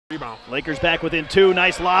Rebound. Lakers back within 2.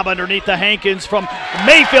 Nice lob underneath the Hankins from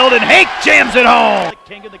Mayfield, and Hank jams it home.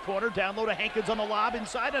 King in the corner, down low to Hankins on the lob,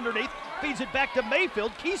 inside underneath, feeds it back to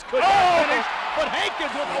Mayfield. Keys couldn't finish, but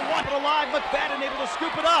Hankins with a one alive. McFadden able to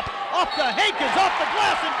scoop it up. Off to Hankins, off the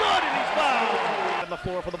glass, and good, and he's fouled. On the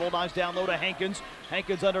floor for the Bulldogs, down low to Hankins.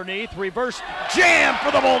 Hankins underneath, reverse jam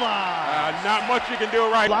for the Bulldogs. Not much you can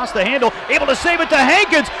do right. Lost the handle, able to save it to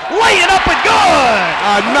Hankins. Lay it up and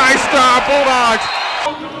good. Nice job, Bulldogs.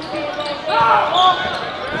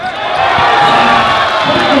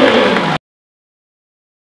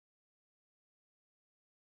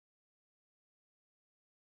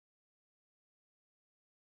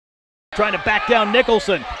 Trying to back down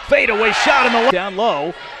Nicholson. Fadeaway shot in the down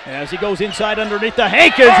low as he goes inside underneath the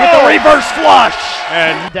Hankins with the reverse flush.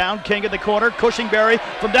 And down King in the corner. Cushingberry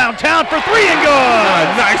from downtown for 3 and good.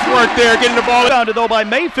 Nice work there, getting the ball. Founded though by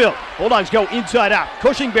Mayfield. Bulldogs go inside out.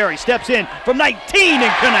 Cushingberry steps in from 19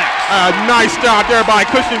 and connects. Nice job there by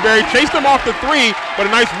Cushingberry. Chased him off the 3, but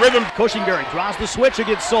a nice rhythm. Cushingberry draws the switch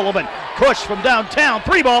against Sullivan. Cush from downtown.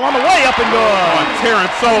 3 ball on the way up and good.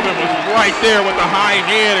 Terrence Sullivan was right there with the high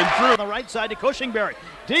hand and drew. On the right side to Cushingberry.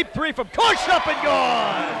 Deep 3 from Cush, up and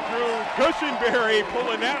good. Drew Cushingberry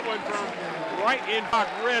pulling that one from right in.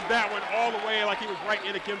 Read that one all the way like he was right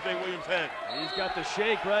into Kim J. Williams' head. He's got the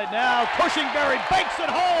shake right now. Cushingberry banks it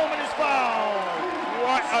home and is fouled.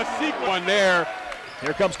 What a sequence one there.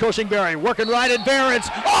 Here comes Cushingberry working right at Barrett's.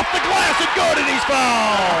 Off the glass and good, and he's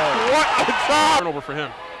fouled. What a job. Turnover for him.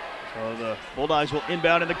 So the Bulldogs will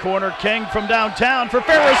inbound in the corner. King from downtown for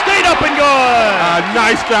Ferris State, up and good.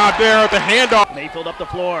 Nice job there at the handoff. Mayfield up the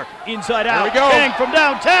floor, inside out. There we go. King from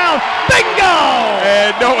downtown, bingo!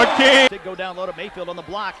 And Noah King. Did go down low to Mayfield on the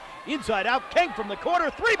block, inside out. King from the corner,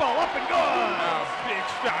 3 ball, up and good. Big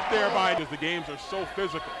shot there by. The games are so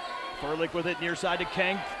physical. Furlick with it near side to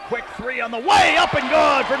King. Quick 3 on the way, up and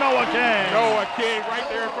good for Noah King. Noah King right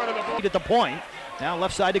there in front of the ball. At the point. Now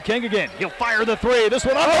left side to King again. He'll fire the 3. This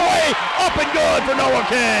one on the way. Up and good for Noah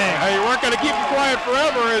King. Hey, you weren't going to keep him quiet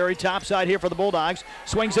forever. Very top side here for the Bulldogs.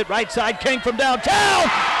 Swings it right side. King from downtown.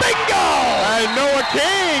 Bingo! And Noah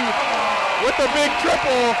King with the big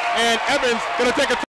triple. And Evans going to take a